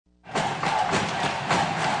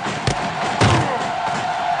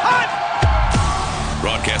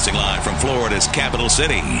Florida's capital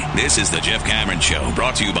city. This is the Jeff Cameron Show,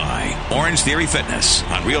 brought to you by Orange Theory Fitness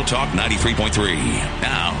on Real Talk 93.3.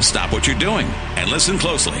 Now, stop what you're doing and listen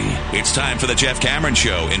closely. It's time for the Jeff Cameron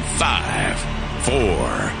Show in 5,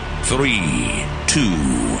 4, 3, 2,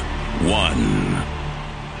 1.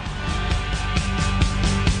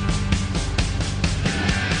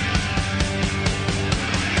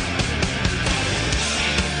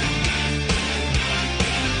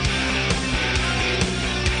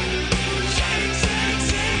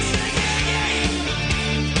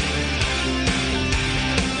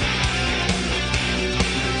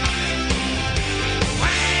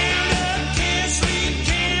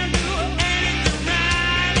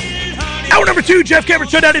 Number 2, Jeff Cameron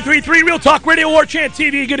Show 93.3, Real Talk Radio, War Chant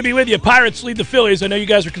TV. Good to be with you. Pirates lead the Phillies. I know you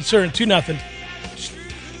guys are concerned. 2-0.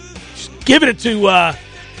 Just giving it to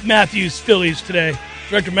Matthews' Phillies today.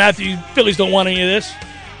 Director Matthews, Phillies don't want any of this.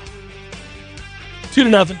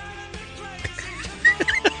 2-0.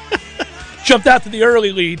 Jumped out to the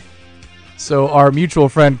early lead. So our mutual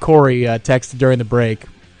friend Corey texted during the break.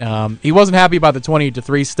 He wasn't happy about the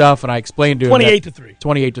 28-3 stuff, and I explained to him 28-3.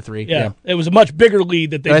 28-3. Yeah, it was a much bigger lead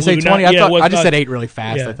that they Did I say 20? I just said 8 really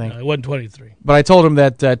fast. Yeah, I think it wasn't 23. But I told him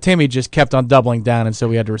that Timmy just kept on doubling down, and so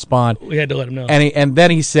we had to respond. We had to let him know. And then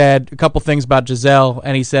he said a couple things about Giselle,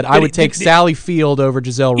 and he said I would take Sally Field over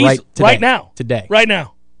Giselle right now. Today. Right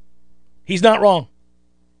now. He's not wrong.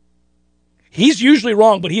 He's usually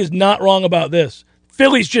wrong, but he is not wrong about this.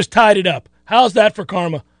 Phillies just tied it up. How's that for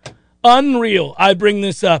karma? Unreal. I bring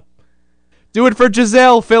this up. Do it for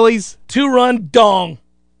Giselle, Phillies. 2-run dong.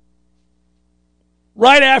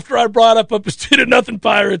 Right after I brought up was 2-0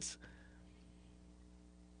 Pirates.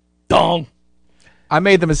 Dong. I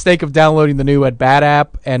made the mistake of downloading the new At-Bat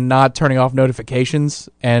app and not turning off notifications.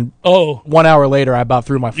 And 1 hour later, I about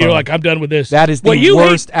threw my phone. You're like, I'm done with this. That is the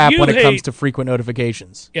worst app when it comes to frequent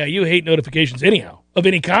notifications. Yeah, you hate notifications anyhow, of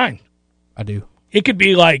any kind. I do. It could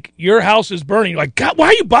be like, your house is burning. You're like, God, why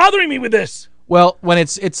are you bothering me with this? Well, when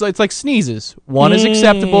it's like sneezes. 1 is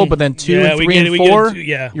acceptable, but then 2 and 3 and 4,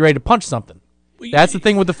 you're ready to punch something. That's the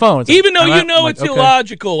thing with the phone. Even though it's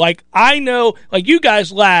illogical. Like, I know, like, you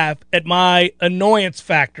guys laugh at my annoyance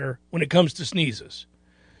factor when it comes to sneezes.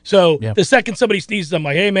 So the second somebody sneezes, I'm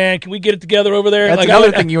like, hey, man, can we get it together over there? That's like,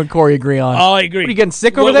 another thing you and Corey agree on. Oh, I agree. What, are you getting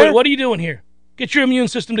sick over there? What are you doing here? Get your immune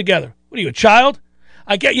system together. What are you, a child?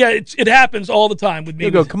 It happens all the time with me.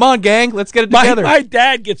 You go, come on, gang, let's get it together. My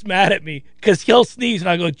dad gets mad at me because he'll sneeze, and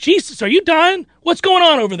I go, Jesus, are you dying? What's going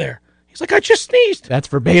on over there? He's like, I just sneezed. That's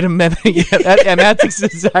verbatim. And that's his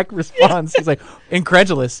exact response. He's like,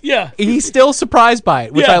 incredulous. Yeah. He's still surprised by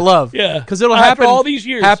it, which I love. Yeah. Because it'll happen all these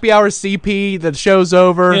years. Happy hour CP, the show's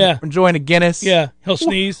over, enjoying a Guinness. Yeah, he'll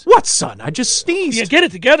sneeze. What, son? I just sneezed. Yeah, get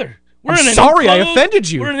it together. I'm sorry I offended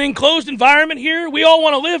you. We're in an enclosed environment here. We all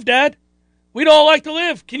want to live, Dad. We'd all like to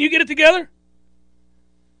live. Can you get it together?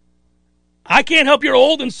 I can't help you're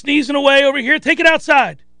old and sneezing away over here. Take it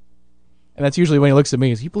outside. And that's usually when he looks at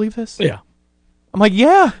me. Is you believe this? Yeah. I'm like,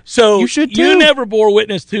 yeah. So you should too. You never bore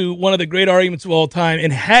witness to one of the great arguments of all time.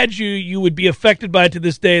 And had you would be affected by it to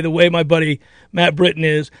this day the way my buddy Matt Britton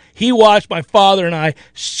is. He watched my father and I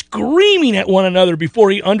screaming at one another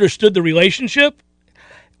before he understood the relationship.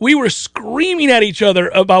 We were screaming at each other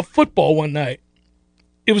about football one night.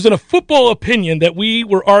 It was in a football opinion that we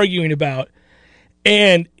were arguing about,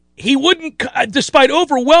 and he wouldn't, despite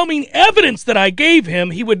overwhelming evidence that I gave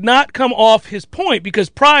him, he would not come off his point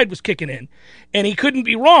because pride was kicking in, and he couldn't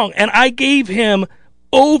be wrong. And I gave him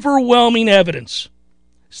overwhelming evidence,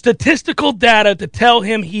 statistical data to tell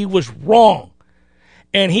him he was wrong,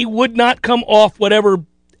 and he would not come off whatever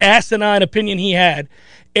asinine opinion he had.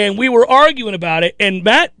 And we were arguing about it, and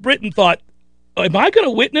Matt Britton thought, am I going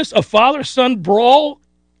to witness a father-son brawl?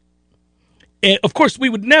 And of course, we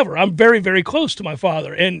would never. I'm very, very close to my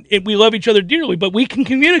father, and we love each other dearly, but we can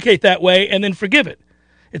communicate that way and then forgive it.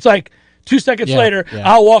 It's like 2 seconds later,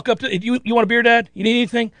 I'll walk up to you want a beer, Dad? You need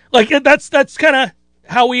anything? Like, that's kind of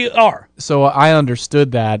how we are. So I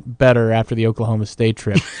understood that better after the Oklahoma State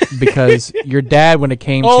trip because your dad, when it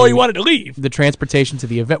came to he wanted to leave. The transportation to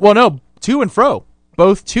the event. Well, no, to and fro.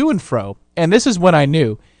 Both to and fro. And this is when I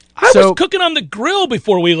knew. I was cooking on the grill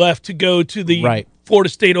before we left to go to the Florida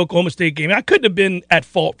State, Oklahoma State game. I couldn't have been at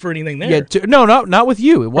fault for anything there. Yeah, not with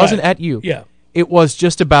you. It wasn't at you. Yeah. It was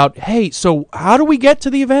just about, hey, so how do we get to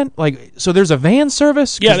the event? Like, so there's a van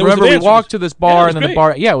service? Yeah, there remember was a van we walked service. to this bar and then great. the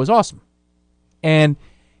bar. Yeah, it was awesome. And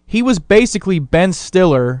he was basically Ben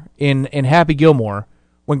Stiller in Happy Gilmore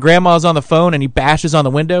when Grandma's on the phone and he bashes on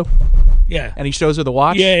the window. Yeah. And he shows her the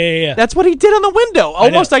watch. Yeah. That's what he did on the window,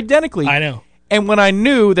 almost identically. I know. And when I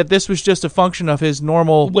knew that this was just a function of his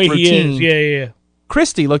normal way routine, he is, yeah.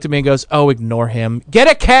 Christy looked at me and goes, "Oh, ignore him. Get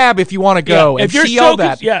a cab if you want to go." Yeah, and she yelled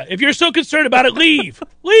that. If you're so concerned about it, leave.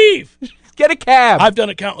 Leave. Get a cab. I've done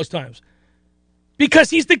it countless times. Because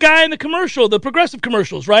he's the guy in the commercial, the Progressive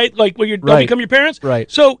commercials, right? Like where you don't become your parents. Right.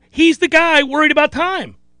 So he's the guy worried about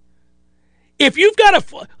time. If you've got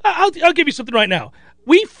I'll give you something right now.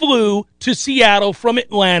 We flew to Seattle from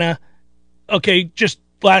Atlanta, just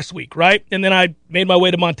last week, right? And then I made my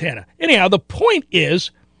way to Montana. Anyhow, the point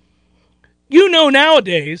is,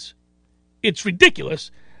 nowadays, it's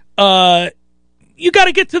ridiculous. You got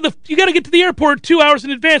to get to the airport 2 hours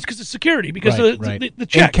in advance because of security, because of the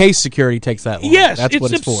check. In case security takes that long. Yes, that's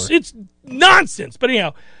what it's for. It's nonsense. But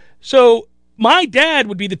anyhow, so my dad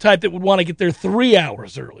would be the type that would want to get there 3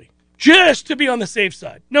 hours early just to be on the safe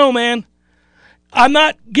side. No, man. I'm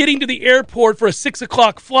not getting to the airport for a 6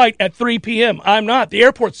 o'clock flight at 3 p.m. I'm not. The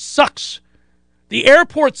airport sucks. The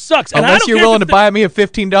airport sucks. And Unless you're willing to buy me a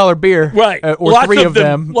 $15 beer. Right. Or Lots three of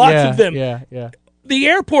them. Lots of them. Yeah. The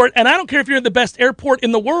airport, and I don't care if you're in the best airport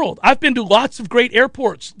in the world. I've been to lots of great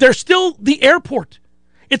airports. They're still the airport.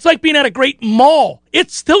 It's like being at a great mall.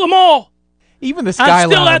 It's still a mall. Even the Sky Lounge.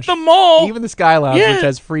 I'm still at the mall. Even the Sky Lounge, which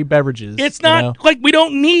has free beverages. It's not like we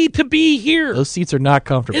don't need to be here. Those seats are not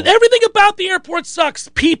comfortable. Everything about the airport sucks.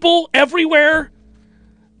 People everywhere,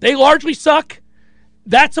 they largely suck.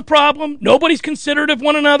 That's a problem. Nobody's considerate of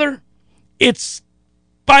one another. It's,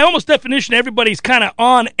 by almost definition, everybody's kind of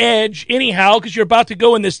on edge anyhow because you're about to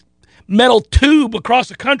go in this metal tube across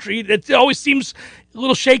the country. It always seems a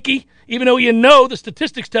little shaky. Even though the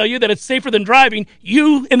statistics tell you that it's safer than driving,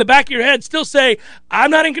 you, in the back of your head, still say,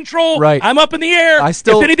 I'm not in control. Right. I'm up in the air. If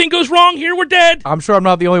anything goes wrong here, we're dead. I'm sure I'm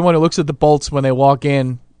not the only one who looks at the bolts when they walk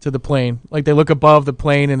in to the plane. Like, they look above the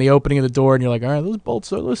plane in the opening of the door, and you're like, all right, those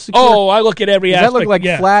bolts are secure. Oh, I look at every aspect. Does that look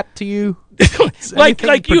like flat to you?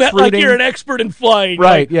 like you're an expert in flying.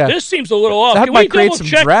 Right, like, yeah. This seems a little off. That Can might we create some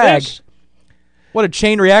double-check drag. this? What a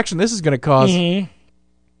chain reaction this is going to cause. Mm-hmm.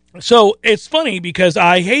 So it's funny because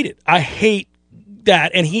I hate it. I hate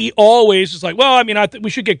that. And he always is like, well, I mean, we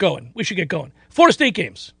should get going. We should get going. Florida State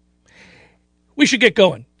games. We should get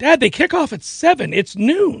going. Dad, they kick off at 7. It's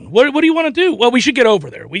noon. What do you want to do? Well, we should get over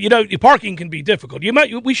there. Parking can be difficult.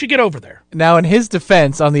 We should get over there. Now, in his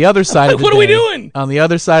defense, on the other side of the day. What are we doing? On the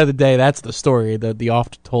other side of the day, that's the story, the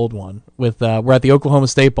oft-told one. We're at the Oklahoma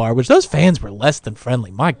State bar, which those fans were less than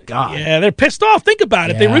friendly. My God. Yeah, they're pissed off. Think about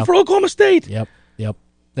it. They root for Oklahoma State. Yep.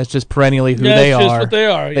 That's just perennially who they are. That's just what they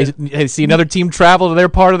are. Yeah. They see another team travel to their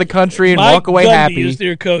part of the country and walk away happy. Mike Gundy is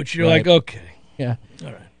their coach. You're like, okay. Yeah.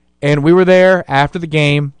 All right. And we were there after the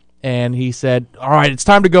game, and he said, all right, it's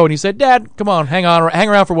time to go. And he said, Dad, come on, hang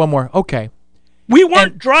around for one more. Okay. We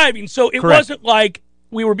weren't driving, so it Correct. wasn't like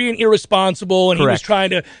we were being irresponsible and Correct. he was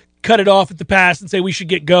trying to cut it off at the pass and say we should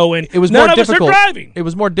get going. It was None more of difficult. us are driving. It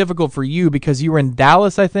was more difficult for you because you were in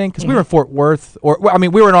Dallas, I think, because we were in Fort Worth. We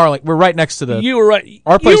were in Arlington. We're right next to the. You were right.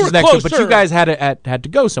 Our place you was were next closer. to it, but you guys had to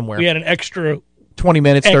go somewhere. We had an extra 20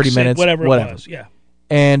 minutes, 30 exit, minutes, whatever it was. Yeah.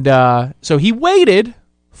 And so he waited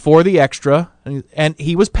for the extra, and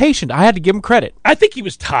he was patient. I had to give him credit. I think he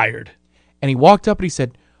was tired. And he walked up and he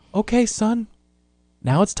said, okay, son,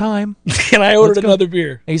 now it's time. And I ordered another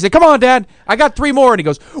beer. And he said, come on, Dad, I got 3 more. And he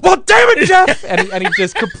goes, well, damn it, Jeff. and he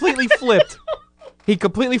just completely flipped. He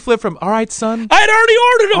completely flipped from, all right, son. I had already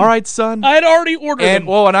ordered them. All right, son. I had already ordered them.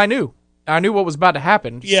 And I knew. I knew what was about to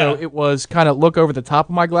happen. Yeah. So it was kind of look over the top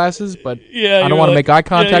of my glasses, but yeah, I don't want to make eye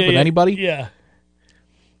contact with anybody. Yeah.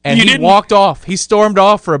 And he walked off. He stormed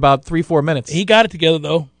off for about 3-4 minutes. He got it together,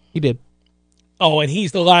 though. He did. Oh, and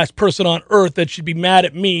he's the last person on earth that should be mad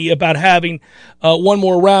at me about having one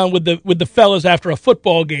more round with the fellas after a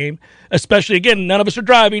football game. Especially, again, none of us are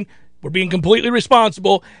driving. We're being completely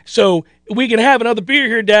responsible. So we can have another beer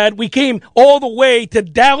here, Dad. We came all the way to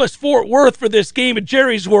Dallas-Fort Worth for this game at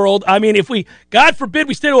Jerry's World. I mean, if we, God forbid,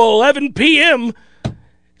 we stay till 11 p.m.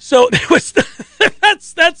 So it was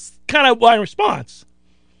that's kind of my response,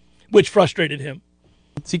 which frustrated him.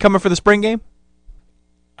 Is he coming for the spring game?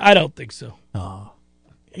 I don't think so. Oh.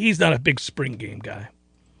 He's not a big spring game guy.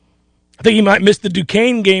 I think he might miss the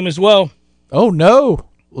Duquesne game as well. Oh, no.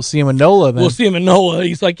 We'll see him in NOLA then. We'll see him in NOLA.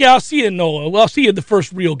 He's like, yeah, I'll see you in NOLA. Well, I'll see you in the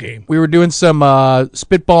first real game. We were doing some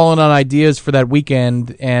spitballing on ideas for that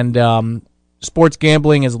weekend, and sports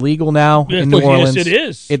gambling is legal now in New Orleans. Yes, it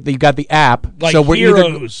is. You got the app. Like so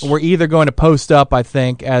heroes. We're either going to post up, I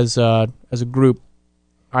think, as a group,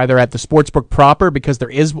 either at the sportsbook proper, because there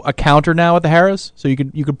is a counter now at the Harrah's, so you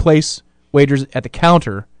could place wagers at the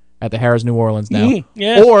counter at the Harrah's New Orleans now.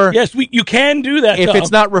 Yes. Or you can do that. If Tom.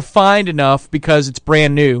 it's not refined enough because it's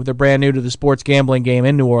brand new, they're brand new to the sports gambling game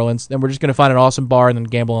in New Orleans, then we're just going to find an awesome bar and then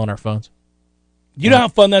gamble on our phones. You know how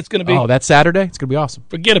fun that's going to be? Oh, that's Saturday? It's going to be awesome.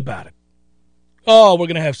 Forget about it. Oh, we're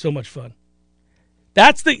going to have so much fun.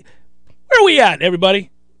 Where are we at,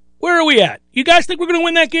 everybody? Where are we at? You guys think we're going to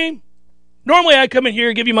win that game? Normally I come in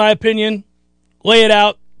here, give you my opinion, lay it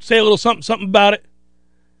out, say a little something about it.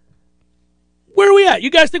 Where are we at? You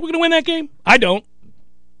guys think we're going to win that game? I don't.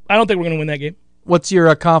 I don't think we're going to win that game. What's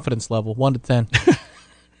your confidence level, 1 to 10?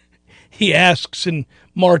 He asks in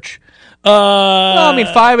March. Well, I mean,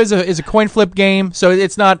 5 is a coin flip game, so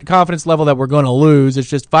it's not confidence level that we're going to lose. It's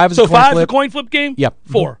just 5 is a coin flip. So 5 is a coin flip game? Yep.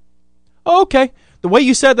 4. Oh, okay. The way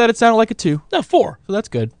you said that, it sounded like a 2. No, 4. So that's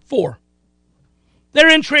good. 4. They're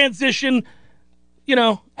in transition,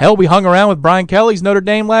 Hell, we hung around with Brian Kelly's Notre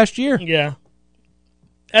Dame last year. Yeah.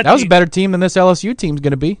 That was a better team than this LSU team's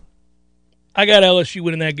going to be. I got LSU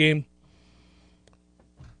winning that game.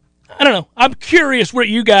 I don't know. I'm curious where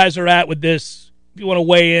you guys are at with this. If you want to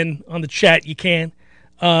weigh in on the chat, you can.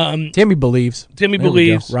 Timmy believes. Timmy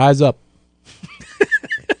believes. Rise up.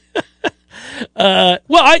 Hey,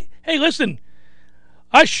 listen.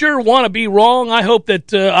 I sure want to be wrong. I hope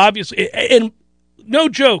that, obviously, and no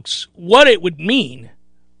jokes, what it would mean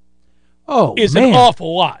is an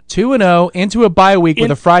awful lot. 2-0 into a bye week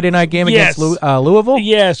with a Friday night game against Louisville?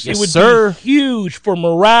 Yes, it would be huge for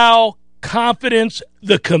morale, confidence,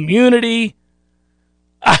 the community.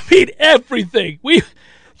 I mean, everything. Do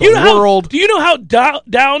you know how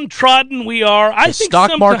downtrodden we are? The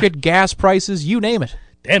stock market, gas prices, you name it.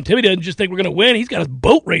 Damn, Timmy doesn't just think we're going to win. He's got us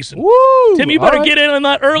boat racing. Woo! Timmy, you better get in on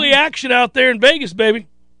that early action out there in Vegas, baby.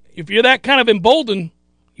 If you're that kind of emboldened,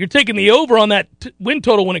 you're taking the over on that win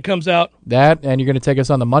total when it comes out. That, and you're going to take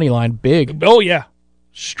us on the money line big. Oh, yeah.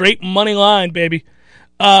 Straight money line, baby.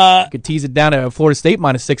 You could tease it down to Florida State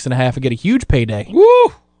minus 6.5 and get a huge payday.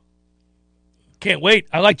 Woo! Can't wait.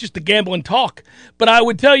 I like just the gambling talk. But I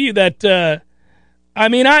would tell you that,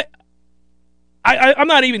 I'm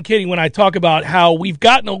not even kidding when I talk about how we've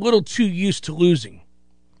gotten a little too used to losing.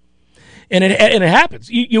 And it happens.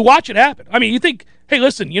 You watch it happen. I mean, you think, hey,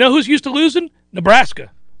 listen, you know who's used to losing? Nebraska.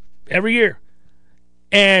 Every year.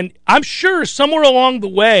 And I'm sure somewhere along the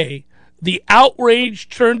way, the outrage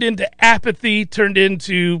turned into apathy, turned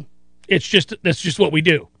into, that's just what we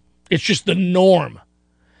do. It's just the norm.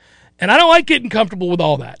 And I don't like getting comfortable with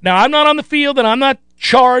all that. Now, I'm not on the field, and I'm not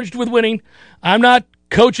charged with winning. I'm not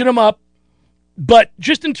coaching them up. But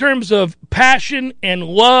just in terms of passion and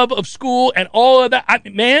love of school and all of that,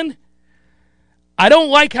 I don't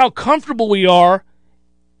like how comfortable we are.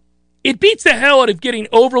 It beats the hell out of getting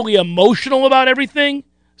overly emotional about everything.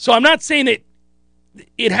 So I'm not saying that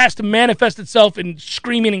it has to manifest itself in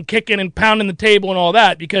screaming and kicking and pounding the table and all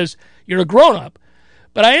that because you're a grown-up.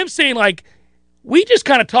 But I am saying, like, we just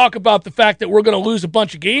kind of talk about the fact that we're going to lose a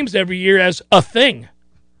bunch of games every year as a thing,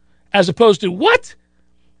 as opposed to what?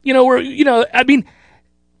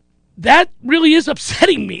 That really is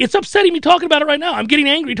upsetting me. It's upsetting me talking about it right now. I'm getting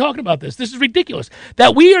angry talking about this. This is ridiculous.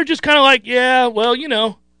 That we are just kind of like, yeah, well,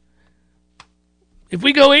 if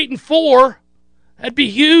we go 8-4, that'd be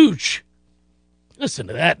huge. Listen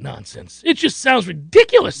to that nonsense. It just sounds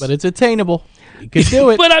ridiculous. But it's attainable. You can do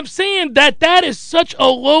it. But I'm saying that is such a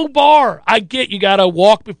low bar. I get you got to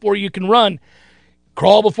walk before you can run.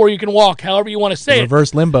 Crawl before you can walk, however you want to say it.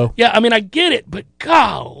 Reverse limbo. Yeah, I get it, but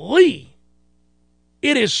golly,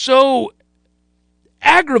 it is so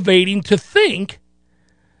aggravating to think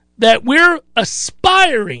that we're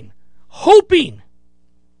aspiring, hoping,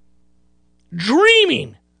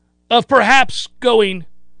 dreaming of perhaps going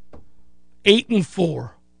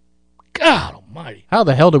 8-4. God almighty. How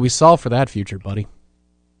the hell do we solve for that future, buddy?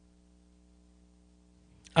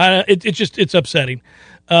 It's upsetting.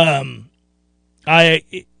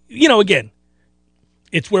 Again,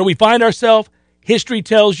 it's where we find ourselves. History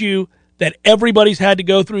tells you that everybody's had to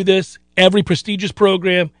go through this. Every prestigious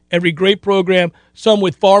program, every great program, some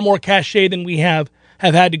with far more cachet than we have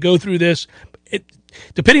had to go through this.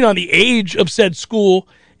 Depending on the age of said school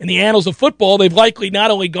in the annals of football, they've likely not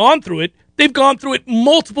only gone through it, they've gone through it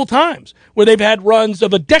multiple times where they've had runs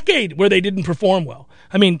of a decade where they didn't perform well.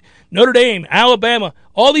 Notre Dame, Alabama,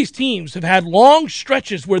 all these teams have had long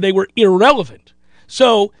stretches where they were irrelevant.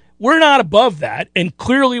 So we're not above that, and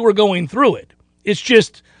clearly we're going through it. It's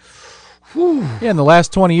just, whew. Yeah, in the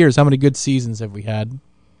last 20 years, how many good seasons have we had?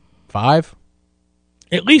 5?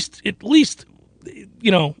 At least,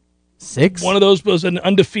 6? One of those was an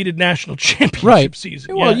undefeated national championship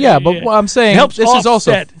season. Well, but what I'm saying, this is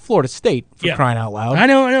also Florida State, for crying out loud. I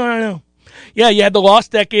know. Yeah, you had the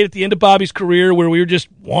lost decade at the end of Bobby's career where we were just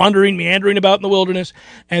meandering about in the wilderness,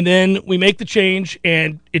 and then we make the change,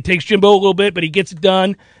 and it takes Jimbo a little bit, but he gets it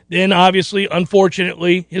done. Then, obviously,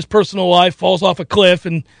 unfortunately, his personal life falls off a cliff,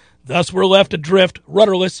 and Thus, we're left adrift,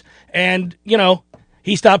 rudderless, and,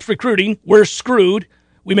 he stops recruiting. We're screwed.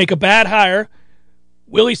 We make a bad hire.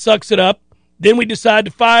 Willie sucks it up. Then we decide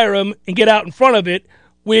to fire him and get out in front of it,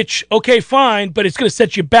 which, okay, fine, but it's going to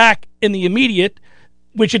set you back in the immediate,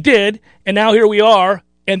 which it did, and now here we are,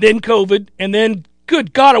 and then COVID, and then,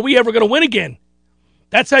 good God, are we ever going to win again?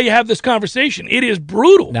 That's how you have this conversation. It is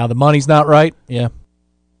brutal. Now the money's not right. Yeah.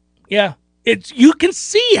 Yeah. You can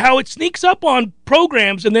see how it sneaks up on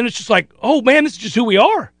programs, and then it's just like, oh, man, this is just who we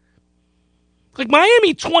are. Like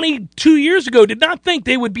Miami 22 years ago did not think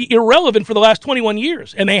they would be irrelevant for the last 21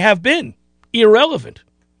 years, and they have been irrelevant.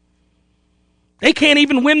 They can't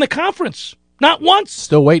even win the conference. Not once.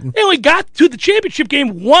 Still waiting. They only got to the championship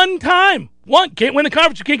game one time. Can't win the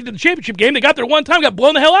conference, can't get to the championship game. They got there one time, got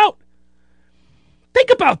blown the hell out. Think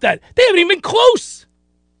about that. They haven't even been close.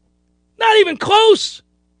 Not even close.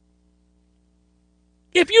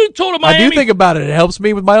 If you told a Miami... I do think about it. It helps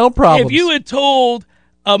me with my own problems. If you had told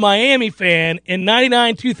a Miami fan in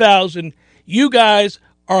 99, 2000, you guys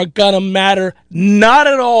are going to matter not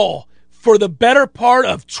at all for the better part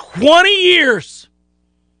of 20 years.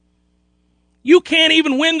 You can't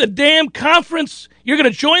even win the damn conference. You're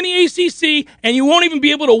going to join the ACC, and you won't even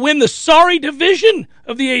be able to win the sorry division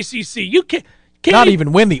of the ACC. You can't not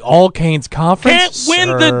even win the All-Canes Conference? Can't win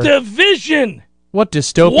the division. What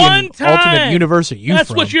dystopian alternate universe are you That's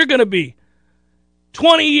from? what you're going to be.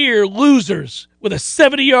 20-year losers with a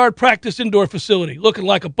 70-yard practice indoor facility looking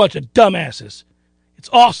like a bunch of dumbasses. It's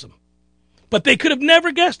awesome. But they could have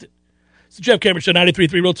never guessed it. It's the Jeff Cameron Show,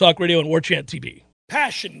 93.3 Real Talk Radio and War Chant TV.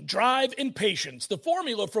 Passion, drive, and patience. The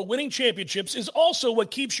formula for winning championships is also what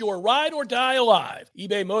keeps your ride or die alive.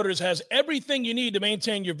 eBay Motors has everything you need to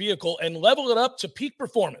maintain your vehicle and level it up to peak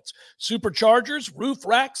performance. Superchargers, roof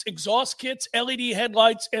racks, exhaust kits, LED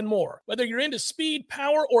headlights, and more. Whether you're into speed,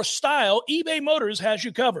 power, or style, eBay Motors has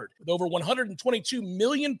you covered. With over 122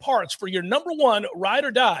 million parts for your number one ride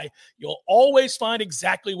or die, you'll always find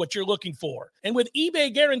exactly what you're looking for. And with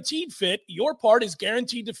eBay Guaranteed Fit, your part is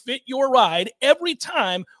guaranteed to fit your ride every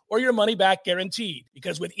time or your money back guaranteed.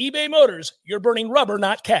 Because with eBay Motors, you're burning rubber,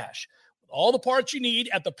 not cash. With all the parts you need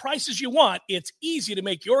at the prices you want, it's easy to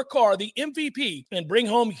make your car the MVP and bring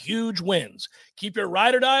home huge wins. Keep your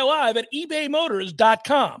ride or die alive at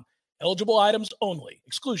ebaymotors.com. Eligible items only.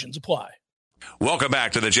 Exclusions apply. Welcome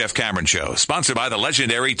back to the Jeff Cameron Show, sponsored by the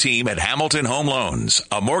legendary team at Hamilton Home Loans,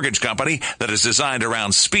 a mortgage company that is designed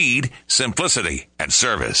around speed, simplicity, and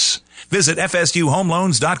service. Visit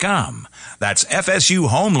FSUHomeLoans.com. That's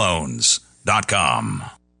FSUHomeLoans.com.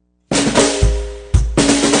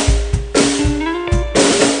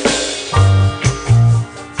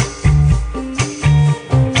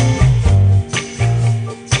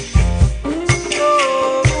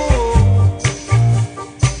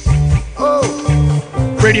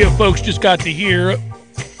 Radio folks just got to hear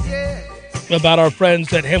about our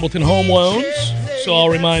friends at Hamilton Home Loans, so I'll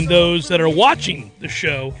remind those that are watching the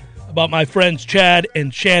show about my friends Chad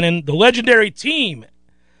and Shannon, the legendary team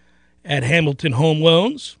at Hamilton Home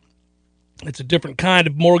Loans. It's a different kind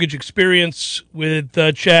of mortgage experience with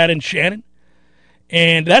Chad and Shannon,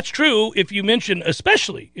 and that's true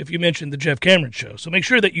especially if you mention the Jeff Cameron Show, so make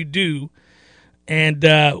sure that you do. And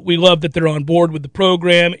we love that they're on board with the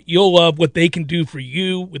program. You'll love what they can do for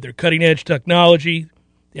you with their cutting-edge technology,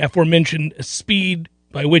 the aforementioned speed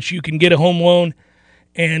by which you can get a home loan,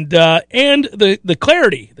 and the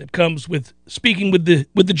clarity that comes with speaking with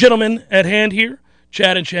the gentlemen at hand here,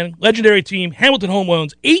 Chad and Shannon, legendary team, Hamilton Home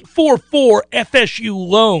Loans,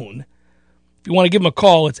 844-FSU-LOAN. If you want to give them a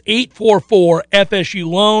call, it's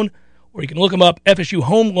 844-FSU-LOAN, or you can look them up,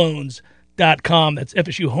 FSUHomeLoans.com. That's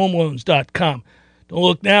FSUHomeLoans.com. Don't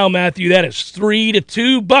look now, Matthew. That is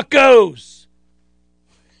 3-2 Buccos.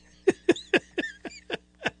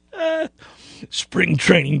 Spring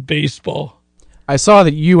training baseball. I saw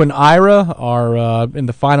that you and Ira are in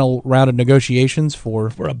the final round of negotiations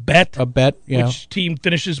for a bet. A bet, yeah. Which team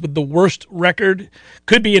finishes with the worst record?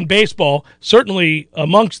 Could be in baseball. Certainly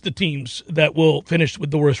amongst the teams that will finish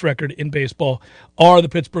with the worst record in baseball are the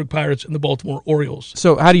Pittsburgh Pirates and the Baltimore Orioles.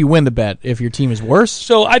 So how do you win the bet if your team is worse?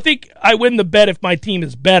 So I think I win the bet if my team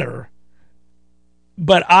is better.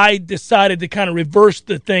 But I decided to kind of reverse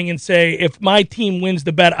the thing and say, if my team wins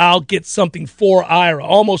the bet, I'll get something for Ira,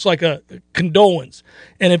 almost like a condolence.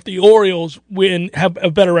 And if the Orioles have a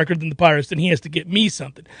better record than the Pirates, then he has to get me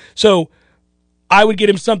something. So I would get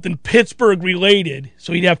him something Pittsburgh-related,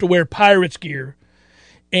 so he'd have to wear Pirates gear.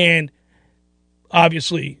 And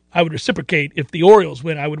obviously, I would reciprocate. If the Orioles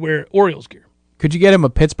win, I would wear Orioles gear. Could you get him a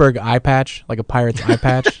Pittsburgh eye patch, like a Pirates eye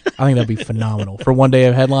patch? I think that'd be phenomenal for one day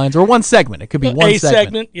of headlines or one segment. It could be one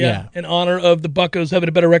segment. Yeah, in honor of the Buccos having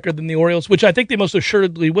a better record than the Orioles, which I think they most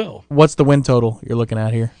assuredly will. What's the win total you're looking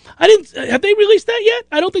at here? Have they released that yet?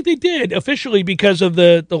 I don't think they did officially because of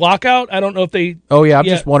the lockout. I don't know if they. Oh yeah, I'm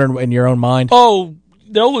just wondering in your own mind. Oh,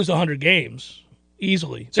 they'll lose 100 games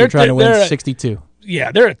easily. So they're trying to win 62.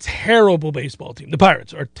 Yeah, they're a terrible baseball team. The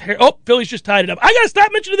Pirates are Phillies just tied it up. I got to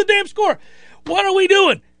stop mentioning the damn score. What are we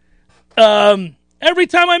doing? Every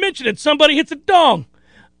time I mention it, somebody hits a dong.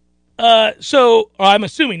 So I'm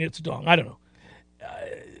assuming it's a dong. I don't know.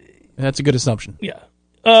 That's a good assumption. Yeah.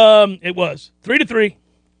 It was 3-3.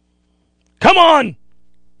 Come on,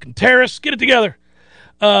 Contreras, get it together.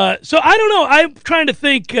 So I don't know. I'm trying to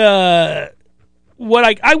think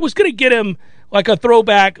what I was going to get him like a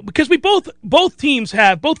throwback because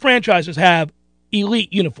both franchises have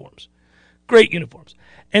elite uniforms, great uniforms.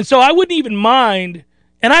 And so I wouldn't even mind,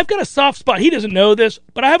 and I've got a soft spot. He doesn't know this,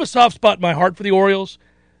 but I have a soft spot in my heart for the Orioles.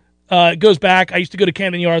 It goes back. I used to go to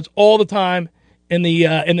Camden Yards all the time in the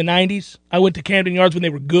 90s. I went to Camden Yards when they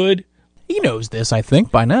were good. He knows this, I think,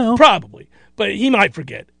 by now. Probably, but he might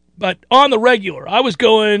forget. But on the regular, I was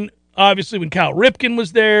going, obviously, when Cal Ripken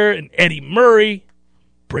was there and Eddie Murray,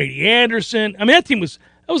 Brady Anderson. I mean, that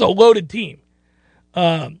was a loaded team.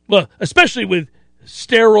 Well, especially with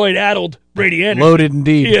steroid-addled Brady Anderson. Loaded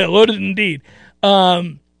indeed. Yeah, loaded indeed. But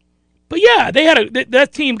yeah, they had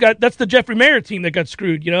that team that's the Jeffrey Mayer team that got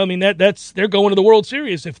screwed. You know, I mean they're going to the World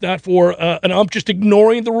Series if not for an ump just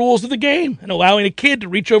ignoring the rules of the game and allowing a kid to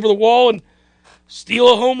reach over the wall and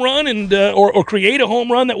steal a home run and or create a home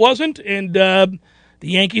run that wasn't, and the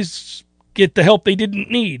Yankees get the help they didn't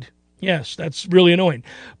need. Yes, that's really annoying.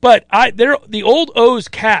 But the old O's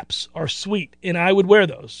caps are sweet, and I would wear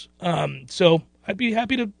those. So I'd be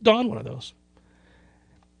happy to don one of those.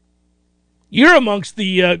 You're amongst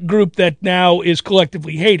the group that now is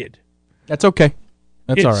collectively hated. That's okay.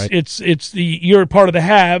 That's all right. You're part of the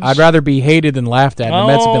haves. I'd rather be hated than laughed at. The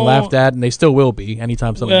Mets have been laughed at, and they still will be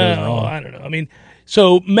anytime something goes wrong. I don't know. I mean,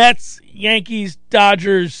 so Mets, Yankees,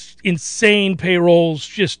 Dodgers, insane payrolls,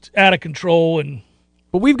 just out of control.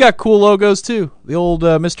 But we've got cool logos too. The old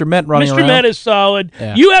Mr. Met running around. Mr. Met is solid.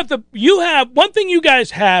 Yeah. You have one thing you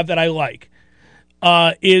guys have that I like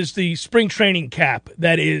is the spring training cap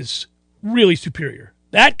that is really superior.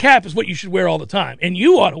 That cap is what you should wear all the time, and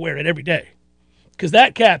you ought to wear it every day because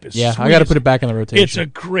that cap is I got to put it back in the rotation. It's a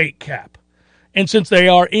great cap, and since they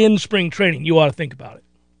are in spring training, you ought to think about it.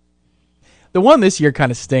 The one this year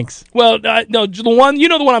kind of stinks. Well, no, the one the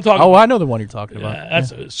one I'm talking about. Oh, I know the one you're talking about.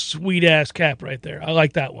 That's a sweet ass cap right there. I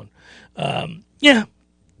like that one. Yeah,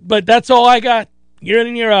 but that's all I got year in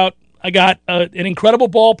and year out. I got an incredible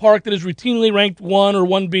ballpark that is routinely ranked 1 or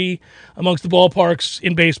 1B amongst the ballparks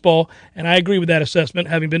in baseball, and I agree with that assessment,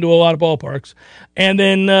 having been to a lot of ballparks. And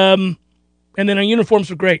then our uniforms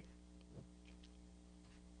are great.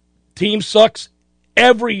 Team sucks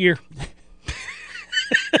every year.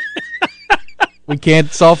 We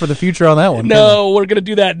can't solve for the future on that one. No, we're going to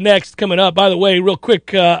do that next coming up. By the way, real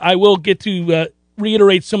quick, I will get to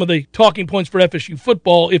reiterate some of the talking points for FSU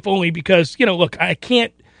football, if only because, look, I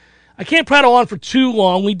can't prattle on for too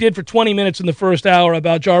long. We did for 20 minutes in the first hour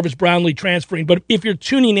about Jarvis Brownlee transferring. But if you're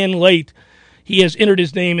tuning in late, he has entered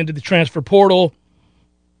his name into the transfer portal.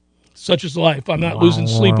 Such is life. I'm not losing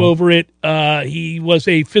sleep over it. He was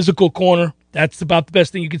a physical corner. That's about the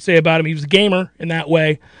best thing you could say about him. He was a gamer in that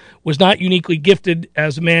way, was not uniquely gifted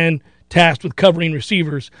as a man tasked with covering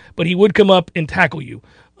receivers, but he would come up and tackle you.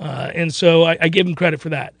 And so I give him credit for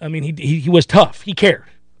that. I mean, he was tough. He cared.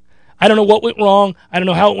 I don't know what went wrong. I don't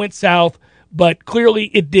know how it went south, but clearly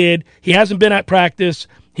it did. He hasn't been at practice.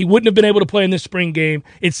 He wouldn't have been able to play in this spring game.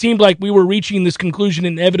 It seemed like we were reaching this conclusion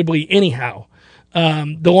inevitably anyhow.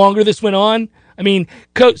 The longer this went on, I mean,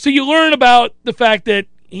 so you learn about the fact that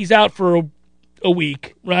he's out for a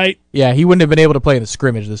week, right? Yeah, he wouldn't have been able to play in the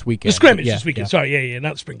scrimmage this weekend. This weekend. Yeah. Sorry,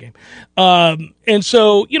 not the spring game. And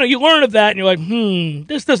so, you learn of that, and you're like,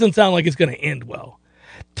 this doesn't sound like it's going to end well.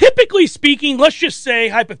 Typically speaking, let's just say,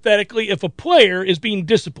 hypothetically, if a player is being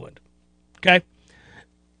disciplined, okay,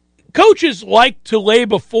 coaches like to lay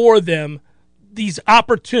before them these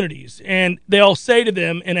opportunities, and they'll say to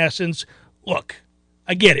them, in essence, look,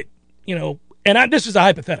 I get it, and this is a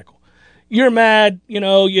hypothetical. You're mad,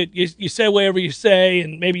 you say whatever you say,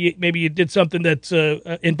 and maybe you did something that's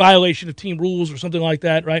in violation of team rules or something like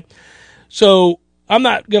that, right? So I'm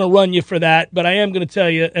not going to run you for that, but I am going to tell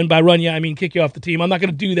you, and by run you, I mean kick you off the team. I'm not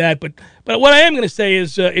going to do that, but what I am going to say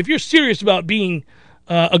is if you're serious about being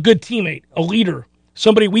a good teammate, a leader,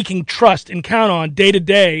 somebody we can trust and count on day to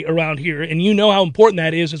day around here, and you know how important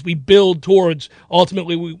that is as we build towards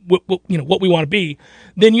ultimately what we want to be,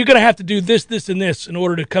 then you're going to have to do this, this, and this in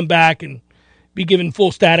order to come back and be given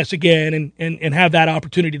full status again and have that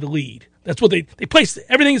opportunity to lead. That's what they place.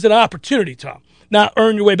 Everything is an opportunity, Tom. Not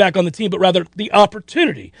earn your way back on the team, but rather the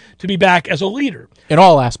opportunity to be back as a leader. In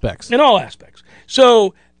all aspects. In all aspects.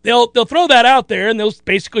 So they'll throw that out there, and they'll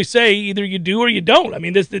basically say either you do or you don't. I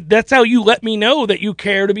mean, that's how you let me know that you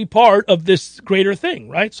care to be part of this greater thing,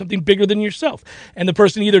 right? Something bigger than yourself. And the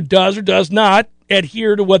person either does or does not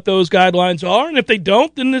adhere to what those guidelines are, and if they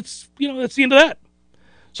don't, then that's the end of that.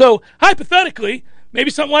 So hypothetically, maybe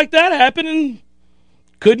something like that happened and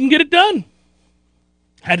couldn't get it done.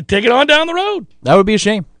 Had to take it on down the road. That would be a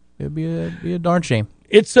shame. It would be a darn shame.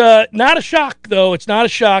 It's not a shock, though. It's not a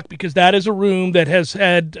shock because that is a room that has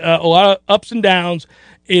had a lot of ups and downs.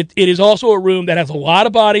 It is also a room that has a lot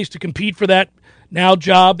of bodies to compete for that now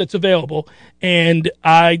job that's available. And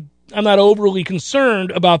I'm not overly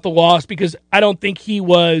concerned about the loss because I don't think he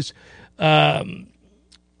was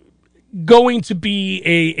going to be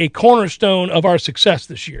a cornerstone of our success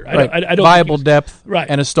this year. Right. I don't viable depth, right,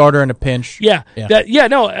 and a starter in a pinch. Yeah.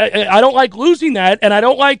 I don't like losing that, and I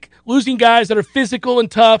don't like losing guys that are physical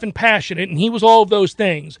and tough and passionate, and he was all of those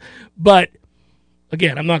things. But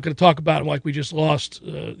again, I'm not going to talk about him like we just lost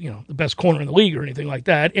the best corner in the league or anything like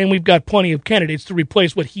that, and we've got plenty of candidates to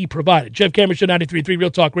replace what he provided. Jeff Cameron Show, 93.3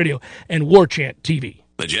 Real Talk Radio, and War Chant TV.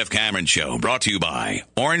 The Jeff Cameron Show, brought to you by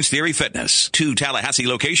Orange Theory Fitness. 2 Tallahassee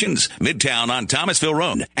locations, Midtown on Thomasville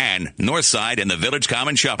Road and Northside in the Village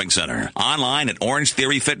Common Shopping Center. Online at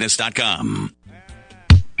orangetheoryfitness.com.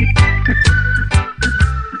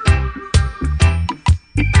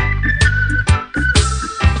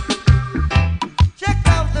 Check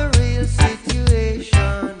out the real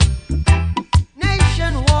situation.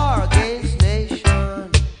 Nation war against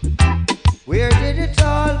nation. Where did it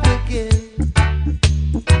all begin?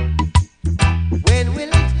 When will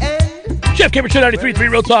it end? Jeff Cameron Show, 93.3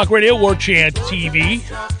 Real Talk Radio, War Chant TV.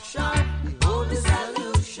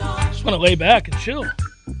 Just want to lay back and chill.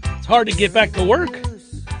 It's hard to get back to work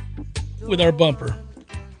with our bumper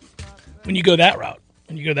when you go that route.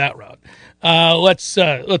 Let's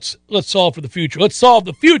solve for the future. Let's solve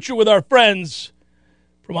the future with our friends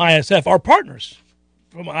from ISF, our partners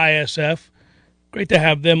from ISF. Great to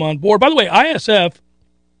have them on board. By the way, ISF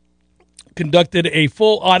conducted a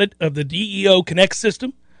full audit of the DEO Connect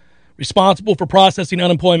system, responsible for processing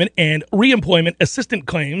unemployment and reemployment assistance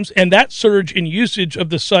claims, and that surge in usage of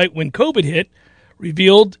the site when COVID hit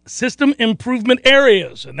revealed system improvement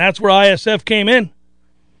areas, and that's where ISF came in.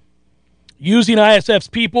 Using ISF's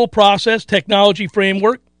people, process, technology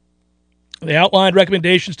framework, they outlined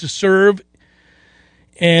recommendations to serve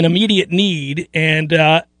an immediate need and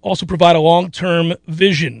also provide a long-term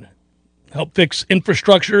vision. Help fix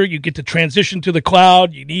infrastructure. You get to transition to the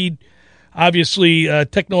cloud. You need, obviously,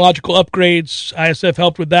 technological upgrades. ISF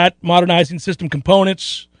helped with that, modernizing system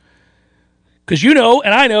components. Because you know,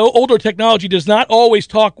 and I know, older technology does not always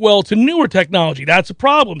talk well to newer technology. That's a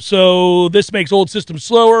problem. So this makes old systems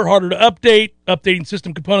slower, harder to update. Updating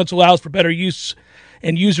system components allows for better use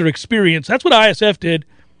and user experience. That's what ISF did.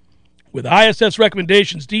 With ISF's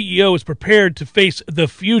recommendations, DEO is prepared to face the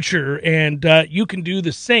future, and you can do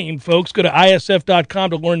the same, folks. Go to ISF.com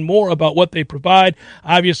to learn more about what they provide.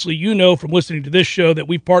 Obviously, you know from listening to this show that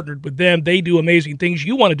we've partnered with them. They do amazing things.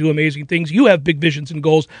 You want to do amazing things. You have big visions and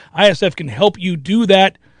goals. ISF can help you do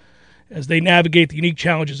that as they navigate the unique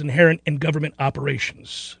challenges inherent in government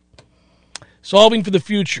operations. Solving for the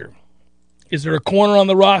future. Is there a corner on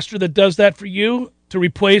the roster that does that for you to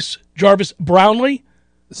replace Jarvis Brownlee?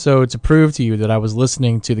 So to prove to you that I was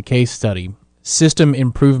listening to the case study, system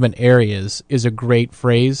improvement areas is a great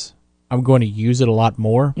phrase. I'm going to use it a lot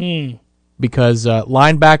more because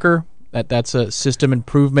linebacker, that's a system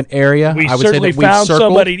improvement area. We I would certainly say that we've found circled.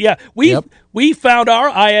 somebody. Yeah, we found our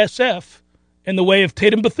ISF in the way of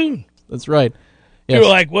Tatum Bethune. That's right. You Yes. were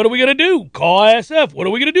like, what are we going to do? Call ISF. What are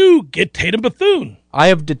we going to do? Get Tatum Bethune. I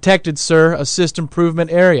have detected, sir, a system improvement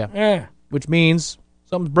area, which means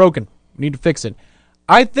something's broken. We need to fix it.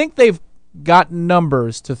 I think they've got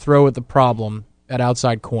numbers to throw at the problem at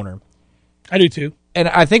outside corner. I do too. And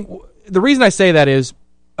I think the reason I say that is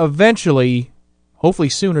eventually, hopefully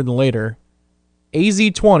sooner than later,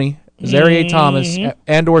 AZ-20, Zaire Thomas,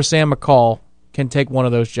 and or Sam McCall can take one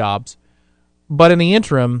of those jobs. But in the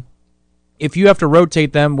interim, if you have to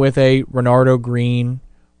rotate them with a Renardo Green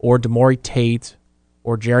or Demore Tate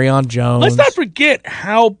or Jerrion Jones. Let's not forget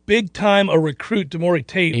how big-time a recruit Demore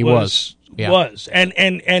Tate was.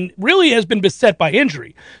 And really has been beset by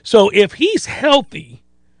injury. So if he's healthy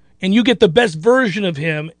and you get the best version of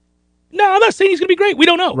him. No, I'm not saying he's going to be great. We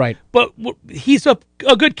don't know. Right. But he's a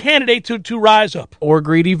good candidate to rise up. Or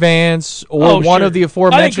Greedy Vance, or one of the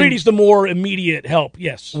aforementioned. I think Greedy's the more immediate help,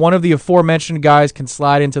 yes. One of the aforementioned guys can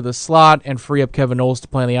slide into the slot and free up Kevin Knowles to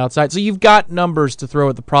play on the outside. So you've got numbers to throw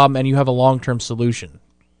at the problem, and you have a long-term solution.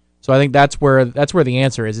 So I think that's where the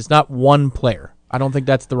answer is. It's not one player. I don't think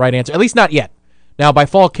that's the right answer, at least not yet. Now, by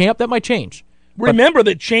fall camp, that might change. Remember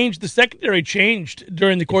that the secondary changed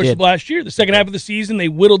during the course of last year. The second half of the season, they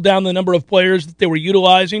whittled down the number of players that they were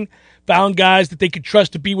utilizing, found guys that they could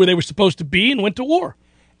trust to be where they were supposed to be, and went to war.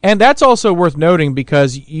 And that's also worth noting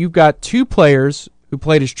because you've got two players who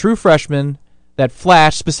played as true freshmen that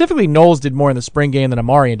flashed. Specifically, Knowles did more in the spring game than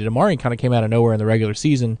Amarian did. Amarian kind of came out of nowhere in the regular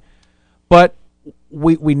season. But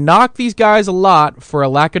we knock these guys a lot for a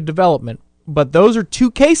lack of development. But those are two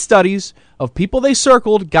case studies of people they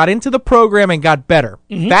circled, got into the program, and got better.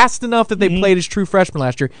 Fast enough that they played as true freshmen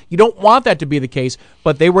last year. You don't want that to be the case,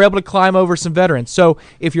 but they were able to climb over some veterans. So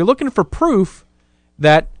if you're looking for proof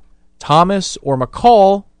that Thomas or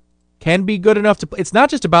McCall can be good enough to play, it's not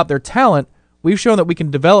just about their talent. We've shown that we can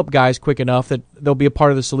develop guys quick enough that they'll be a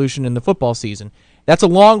part of the solution in the football season. That's a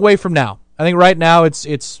long way from now. I think right now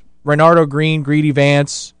it's Reynardo Green, Greedy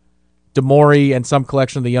Vance, DeMaury, and some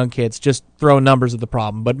collection of the young kids just throw numbers at the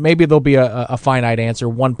problem. But maybe there'll be a finite answer,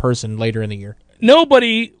 one person later in the year.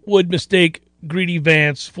 Nobody would mistake Greedy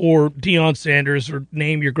Vance for Deion Sanders or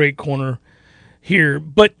name your great corner here.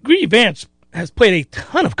 But Greedy Vance has played a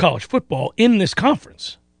ton of college football in this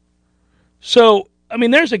conference. So, I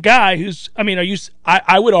mean, there's a guy who's,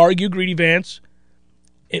 I would argue Greedy Vance,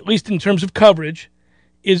 at least in terms of coverage,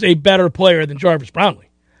 is a better player than Jarvis Brownlee.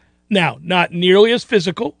 Now, not nearly as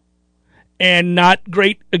physical, and not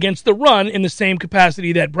great against the run in the same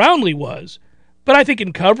capacity that Brownlee was. But I think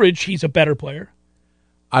in coverage, he's a better player.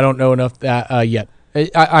 I don't know enough that yet.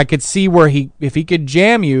 I could see where if he could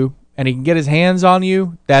jam you and he can get his hands on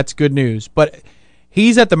you, that's good news. But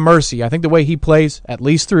he's at the mercy. I think the way he plays, at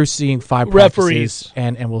least through seeing 5 referees,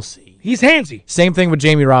 practices, and we'll see. He's handsy. Same thing with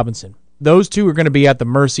Jamie Robinson. Those two are going to be at the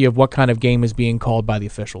mercy of what kind of game is being called by the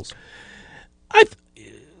officials.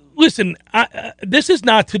 Listen, this is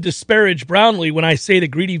not to disparage Brownlee when I say that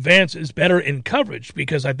Greedy Vance is better in coverage,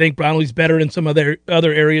 because I think Brownlee's better in some other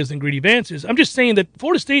areas than Greedy Vance is. I'm just saying that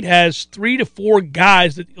Florida State has 3 to 4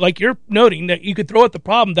 guys that, like you're noting, that you could throw at the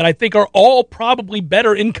problem that I think are all probably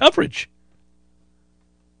better in coverage.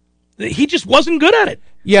 He just wasn't good at it.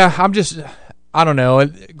 Yeah, I don't know.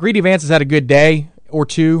 Greedy Vance has had a good day or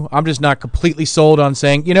two. I'm just not completely sold on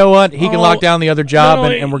saying, you know what, he can lock down the other job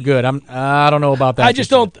and we're good. I don't know about that. I just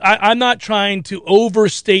don't. I'm not trying to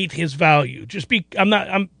overstate his value.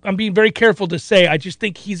 I'm being very careful to say. I just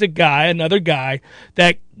think he's another guy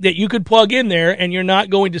that you could plug in there, and you're not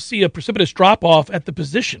going to see a precipitous drop off at the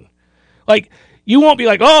position. Like, you won't be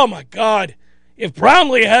like, oh my God, if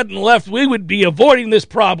Brownlee hadn't left, we would be avoiding this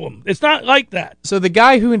problem. It's not like that. So the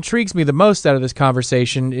guy who intrigues me the most out of this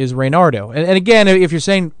conversation is Reynardo. And again, if you're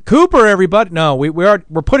saying Cooper, everybody, no, we're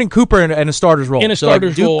putting Cooper in a starter's role. In a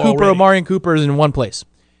starter's role Cooper, already. Omarion Cooper is in one place.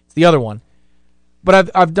 It's the other one.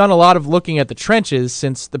 But I've done a lot of looking at the trenches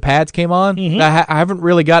since the pads came on. Mm-hmm. I haven't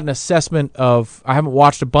really got an assessment of. I haven't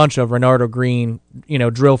watched a bunch of Reynardo Green,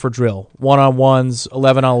 drill for drill, 1-on-1s,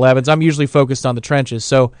 11-on-11s. I'm usually focused on the trenches.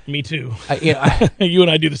 So me too. You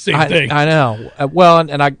and I do the same thing. I know.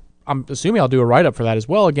 I'm assuming I'll do a write up for that as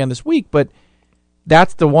well again this week. But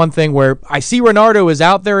that's the one thing where I see Reynardo is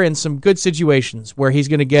out there in some good situations where he's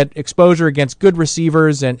going to get exposure against good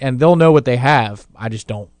receivers, and they'll know what they have. I just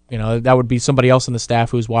don't. That would be somebody else in the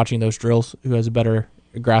staff who's watching those drills who has a better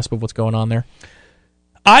grasp of what's going on there.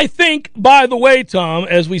 I think, by the way, Tom,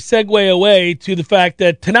 as we segue away to the fact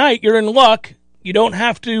that tonight you're in luck, you don't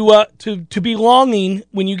have to be longing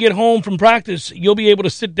when you get home from practice. You'll be able to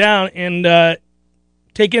sit down and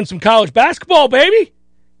take in some college basketball, baby.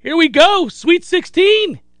 Here we go, Sweet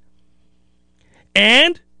 16.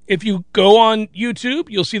 And if you go on YouTube,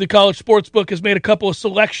 you'll see the College Sportsbook has made a couple of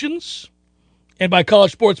selections. And by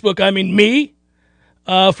College Sportsbook, I mean me,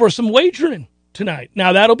 for some wagering tonight.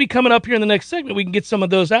 Now, that'll be coming up here in the next segment. We can get some of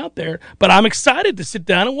those out there. But I'm excited to sit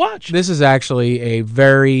down and watch. This is actually a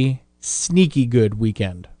very sneaky good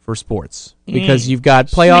weekend for sports because you've got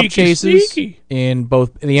playoff chases in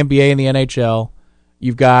both the NBA and the NHL.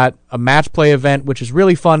 You've got a match play event, which is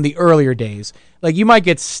really fun the earlier days. Like, you might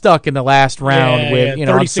get stuck in the last round with,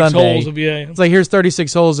 36 on Sunday. holes of, It's like, here's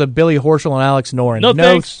 36 holes of Billy Horschel and Alex Noren. No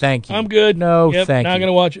thanks. Thank you. I'm good. No, thank you. Not going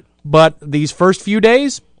to watch it. But these first few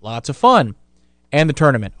days, lots of fun. And the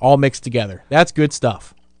tournament, all mixed together. That's good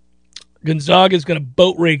stuff. Gonzaga is going to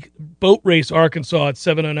boat race Arkansas at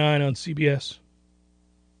 7:09 on CBS.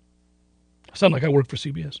 Sound like I work for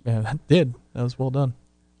CBS. Yeah, that did. That was well done.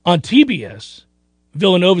 On TBS,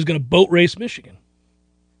 Villanova is going to boat race Michigan.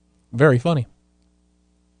 Very funny.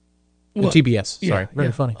 What? TBS, sorry.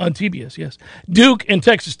 Very funny. On TBS, yes. Duke and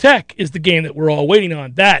Texas Tech is the game that we're all waiting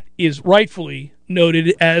on. That is rightfully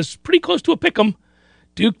noted as pretty close to a pick'em.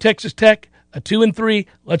 Duke, Texas Tech, a 2-3.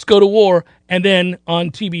 Let's go to war. And then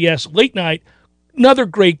on TBS late night, another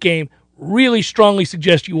great game. Really strongly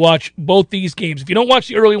suggest you watch both these games. If you don't watch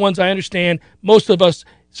the early ones, I understand. Most of us,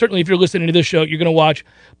 certainly if you're listening to this show, you're going to watch.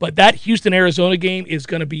 But that Houston-Arizona game is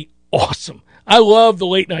going to be awesome. I love the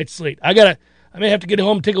late night slate. I may have to get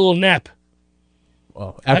home and take a little nap.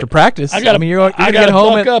 Well, after practice, you're going to get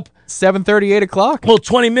home at 7:30, 8 o'clock. A little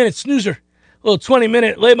 20-minute snoozer. A little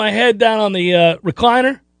 20-minute, lay my head down on the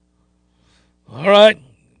recliner. All right.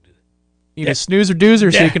 Need a snoozer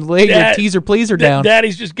doozer so you can lay your teaser pleaser down.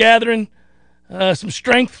 Daddy's just gathering some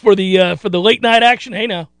strength for the late night action. Hey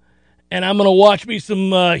now. And I'm going to watch me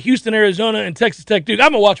some Houston, Arizona, and Texas Tech Duke.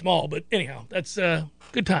 I'm going to watch them all, but anyhow, that's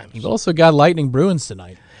good times. You've also got Lightning Bruins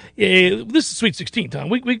tonight. Yeah, this is Sweet 16, Tom.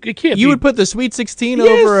 We can't. You would put the Sweet 16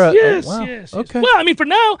 over a... Yes, wow. yes. Okay. Well, I mean, for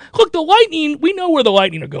now, look, the Lightning, we know where the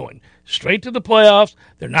Lightning are going. Straight to the playoffs.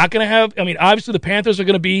 They're not going to have... I mean, obviously the Panthers are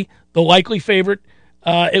going to be the likely favorite,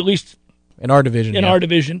 at least... In our division, our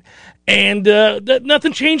division. And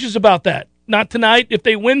nothing changes about that. Not tonight. If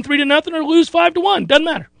they win 3-0 or lose 5-1, doesn't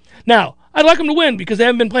matter. Now, I'd like them to win because they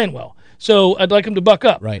haven't been playing well. So I'd like them to buck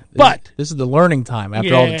up. Right. But this is the learning time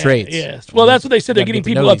after all the trades. Yes. Well, that's what they said. They're getting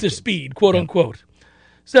people up to speed, quote unquote.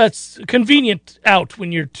 So that's convenient out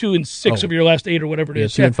when you're 2-6 of your last 8 or whatever it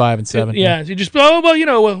is. 2 and 5 and 7. Yeah. So you just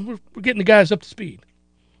we're getting the guys up to speed.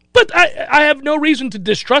 But I have no reason to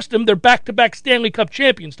distrust them. They're back-to-back Stanley Cup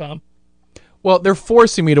champions, Tom. Well, they're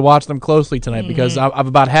forcing me to watch them closely tonight because I've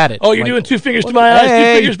about had it. Oh, you're doing 2 fingers to my eyes,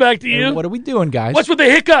 2 fingers back to you? What are we doing, guys? What's with the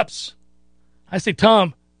hiccups? I say,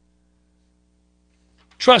 Tom,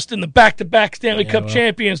 trust in the back-to-back Stanley Cup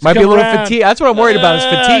champions. Might be a little fatigue. That's what I'm worried about is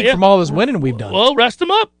fatigue from all this winning we've done. Well, rest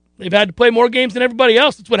them up. They've had to play more games than everybody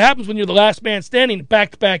else. That's what happens when you're the last man standing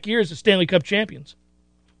back-to-back years as Stanley Cup champions.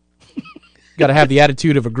 Got to have the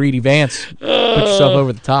attitude of a greedy Vance. Put yourself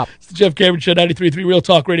over the top. It's the Jeff Cameron Show, 93.3 Real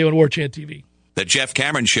Talk Radio and War Chant TV. The Jeff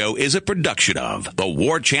Cameron Show is a production of the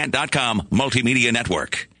WarChant.com Multimedia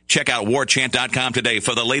Network. Check out WarChant.com today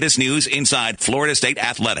for the latest news inside Florida State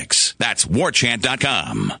athletics. That's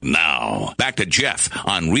WarChant.com. Now, back to Jeff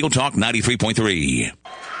on Real Talk 93.3.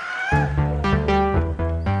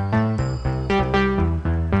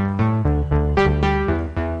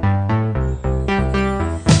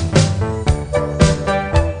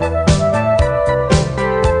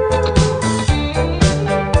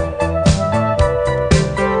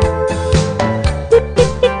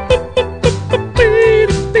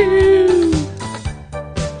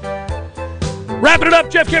 Wrapping it up,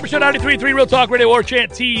 Jeff Cameron Show, 93.3 Real Talk Radio, War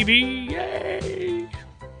Chant TV. Yay!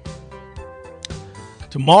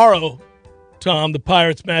 Tomorrow, Tom, the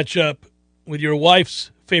Pirates match up with your wife's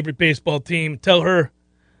favorite baseball team. Tell her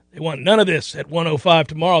they want none of this at 1:05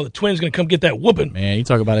 tomorrow. The Twins going to come get that whooping. Man, you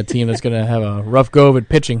talk about a team that's going to have a rough go of it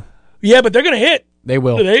pitching. Yeah, but they're going to hit. They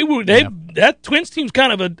will. That Twins team's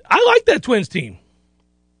kind of I like that Twins team.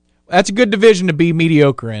 That's a good division to be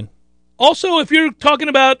mediocre in. Also, if you're talking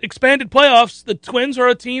about expanded playoffs, the Twins are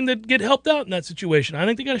a team that get helped out in that situation. I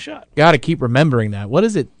think they got a shot. Got to keep remembering that. What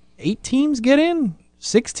is it? 8 teams get in?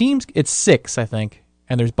 6 teams? It's 6, I think.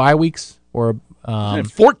 And there's bye weeks or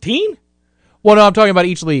 14? Well, no, I'm talking about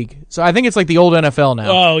each league. So I think it's like the old NFL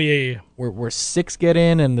now. Oh, yeah. Where 6 get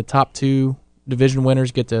in and the top 2 division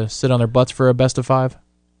winners get to sit on their butts for a best of 5.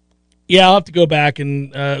 Yeah, I'll have to go back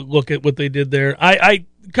and look at what they did there. A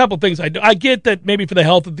couple things I do. I get that maybe for the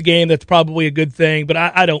health of the game, that's probably a good thing, but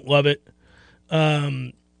I don't love it.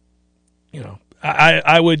 I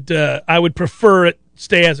would prefer it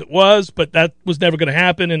stay as it was, but that was never going to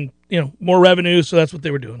happen, and more revenue, so that's what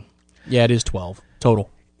they were doing. Yeah, it is 12 total.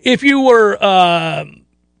 If you're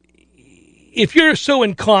so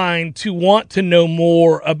inclined to want to know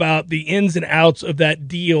more about the ins and outs of that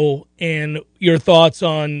deal and your thoughts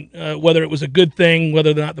on whether it was a good thing,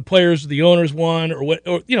 whether or not the players or the owners won, or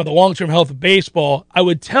the long-term health of baseball, I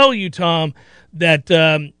would tell you, Tom, that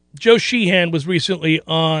Joe Sheehan was recently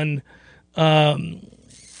on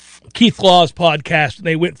Keith Law's podcast, and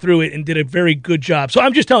they went through it and did a very good job. So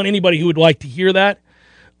I'm just telling anybody who would like to hear that.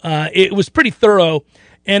 It was pretty thorough.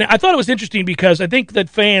 And I thought it was interesting because I think that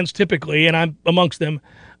fans typically, and I'm amongst them,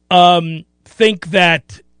 think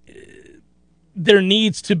that there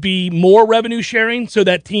needs to be more revenue sharing so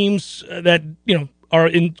that teams that are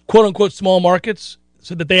in quote unquote small markets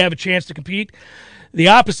so that they have a chance to compete. The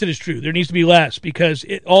opposite is true. There needs to be less because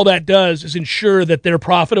all that does is ensure that they're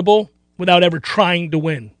profitable without ever trying to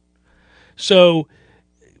win. So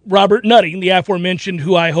Robert Nutting, the aforementioned,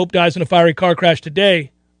 who I hope dies in a fiery car crash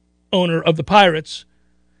today, owner of the Pirates,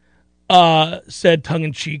 said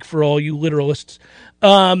tongue-in-cheek for all you literalists.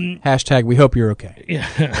 Hashtag we hope you're okay.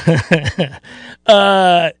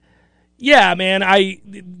 Yeah, man,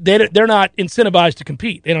 they're not incentivized to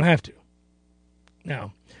compete. They don't have to.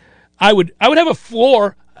 No. I would have a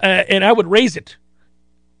floor, and I would raise it.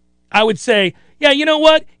 I would say, yeah, you know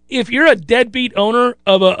what? If you're a deadbeat owner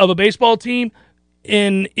of a baseball team,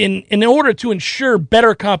 in order to ensure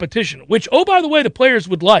better competition, which, oh, by the way, the players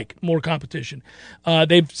would like more competition.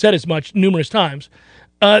 They've said as much numerous times.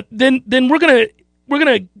 Then we're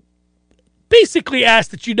gonna basically ask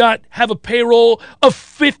that you not have a payroll of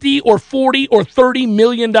 $50 or $40 or $30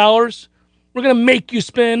 million. We're gonna make you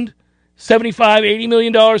spend $75, $80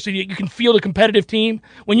 million so you can field a competitive team.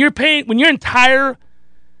 When your entire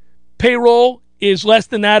payroll is less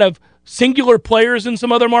than that of singular players in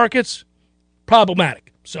some other markets,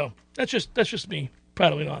 problematic. So that's just me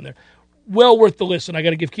prattling on there. Well worth the listen. I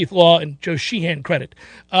got to give Keith Law and Joe Sheehan credit.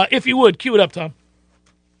 If you would, cue it up, Tom.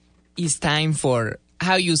 It's time for,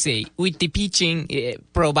 how you say, with the pitching,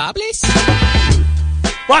 probables?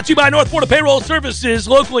 Brought to you by North Florida Payroll Services,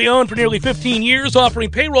 locally owned for nearly 15 years, offering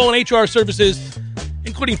payroll and HR services,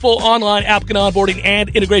 including full online applicant onboarding and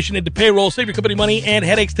integration into payroll. Save your company money and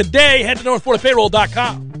headaches today. Head to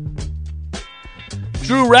NorthFloridaPayroll.com.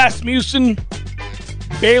 Drew Rasmussen,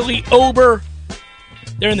 Bailey Ober,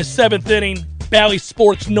 they're in the 7th inning. Bally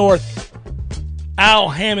Sports North, Al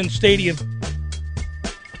Hammond Stadium.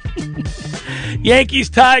 Yankees,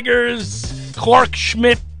 Tigers, Clark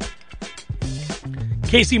Schmidt,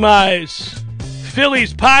 Casey Mize,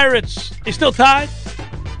 Phillies, Pirates, they still tied?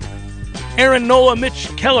 Aaron Nola, Mitch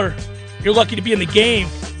Keller. You're lucky to be in the game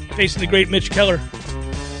facing the great Mitch Keller.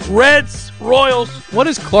 Reds, Royals. What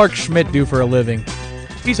does Clark Schmidt do for a living?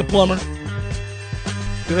 He's a plumber.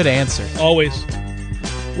 Good answer. Always.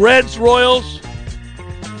 Reds, Royals,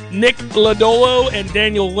 Nick Lodolo and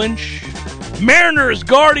Daniel Lynch. Mariners,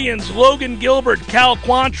 Guardians, Logan Gilbert, Cal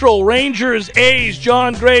Quantrill. Rangers, A's,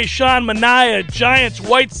 John Gray, Sean Manaea. Giants,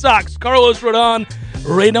 White Sox, Carlos Rodon,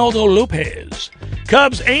 Reynaldo Lopez.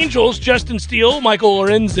 Cubs, Angels, Justin Steele, Michael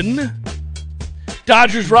Lorenzen.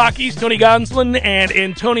 Dodgers, Rockies, Tony Gonsolin and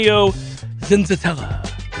Antonio Zenzatella.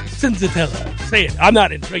 Say it. I'm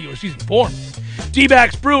not in regular season form.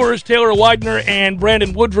 D-backs, Brewers, Taylor Widener and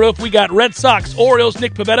Brandon Woodruff. We got Red Sox, Orioles,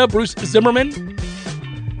 Nick Pivetta, Bruce Zimmerman.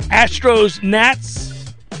 Astros,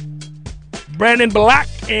 Nats, Brandon Black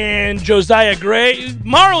and Josiah Gray.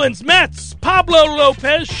 Marlins, Mets, Pablo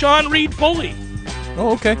Lopez, Sean Reed Foley.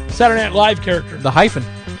 Oh, okay. Saturday Night Live character. The hyphen.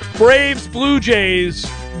 Braves, Blue Jays,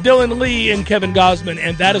 Dylan Lee and Kevin Gosman.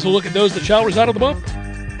 And that is a look at those that shall reside on the bump.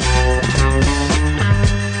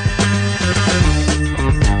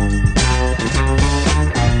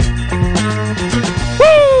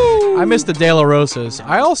 Woo! I missed the De La Rosas.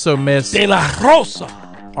 I also missed De La Rosa.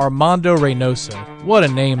 Armando Reynoso. What a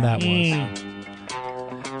name that was.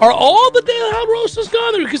 Are all the De La Rosas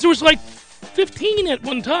gone there? Because there was like 15 at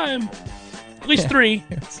one time. At least 3.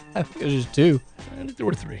 I think it was just 2. I think there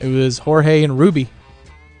were 3. It was Jorge and Ruby.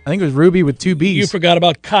 I think it was Ruby with 2 B's. You forgot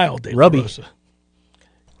about Kyle De La Rubby. Rosa.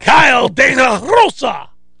 Kyle De La Rosa!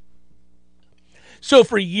 So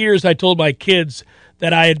for years I told my kids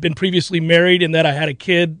that I had been previously married and that I had a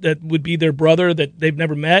kid that would be their brother that they've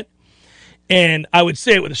never met. And I would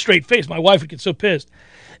say it with a straight face. My wife would get so pissed.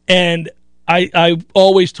 And I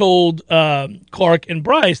always told Clark and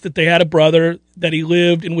Bryce that they had a brother, that he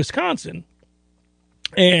lived in Wisconsin.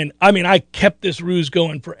 And, I mean, I kept this ruse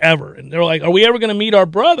going forever. And they're like, are we ever going to meet our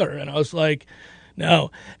brother? And I was like,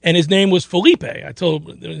 no. And his name was Felipe. I told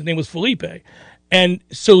him his name was Felipe. And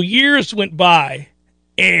so years went by,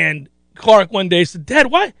 and Clark one day said,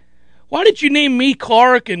 Dad, why did you name me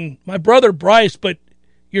Clark and my brother Bryce, but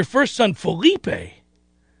your first son Felipe?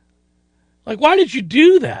 Like, why did you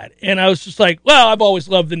do that? And I was just like, well, I've always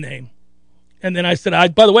loved the name. And then I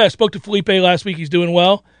said, by the way, I spoke to Felipe last week. He's doing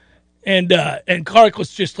well. And Clark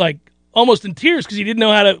was just like almost in tears because he didn't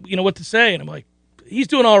know how to, what to say. And I'm like, he's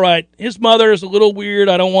doing all right. His mother is a little weird.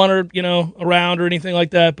 I don't want her, around or anything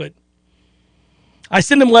like that. But I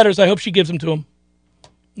send him letters. I hope she gives them to him.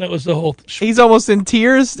 That was the whole. He's almost in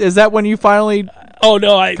tears. Is that when you finally? Oh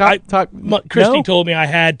no! Christy no? told me I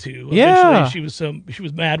had to. Yeah, eventually, she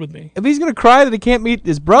was mad with me. If he's gonna cry that he can't meet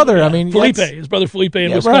his brother, yeah. I mean, his brother Felipe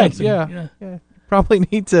in Wisconsin. Right. Yeah. Probably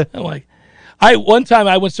need to. I'm like, one time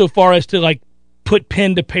I went so far as to like put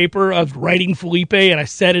pen to paper of writing Felipe, and I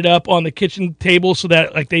set it up on the kitchen table so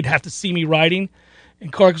that like they'd have to see me writing.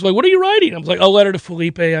 And Clark was like, what are you writing? I was like, a letter to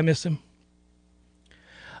Felipe. I miss him.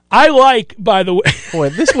 I like, by the way. Boy,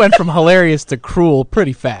 this went from hilarious to cruel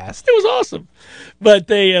pretty fast. It was awesome. But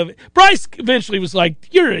Bryce eventually was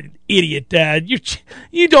like, you're an idiot, Dad.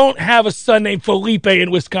 You don't have a son named Felipe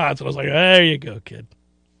in Wisconsin. I was like, there you go, kid.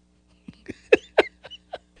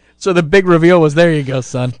 So the big reveal was, there you go,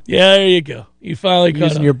 son. Yeah, there you go. You finally caught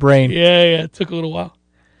Using up. your brain. Yeah, it took a little while.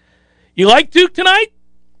 You like Duke tonight?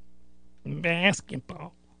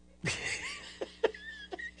 Basketball.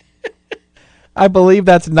 I believe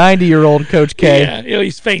that's 90-year-old Coach K. Yeah,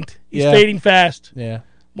 he's faint. He's fading fast. Yeah.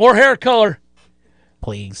 More hair color.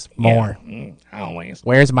 Please, more. Yeah. Always.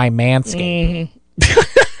 Where's my Manscaped?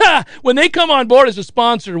 When they come on board as a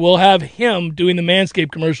sponsor, we'll have him doing the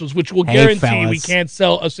Manscaped commercials, which will guarantee fellas. we can't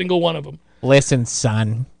sell a single one of them. Listen,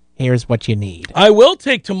 son, here's what you need. I will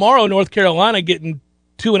take tomorrow North Carolina getting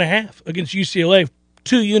 2.5 against UCLA.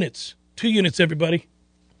 2 units. 2 units, everybody.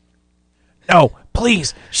 No,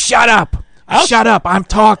 please, shut up. Shut up. I'm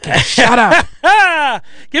talking. Shut up.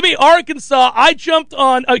 Give me Arkansas.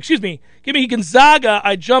 Give me Gonzaga.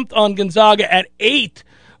 I jumped on Gonzaga at 8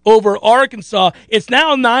 over Arkansas. It's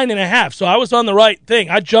now 9.5, so I was on the right thing.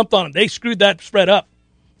 I jumped on them. They screwed that spread up.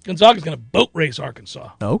 Gonzaga's going to boat race Arkansas.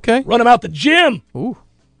 Okay. Run them out the gym. Ooh,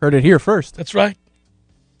 heard it here first. That's right.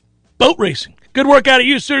 Boat racing. Good work out of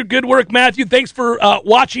you, sir. Good work, Matthew. Thanks for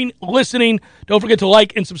watching, listening. Don't forget to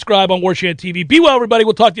like and subscribe on Warchant TV. Be well, everybody.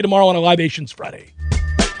 We'll talk to you tomorrow on a Libations Friday.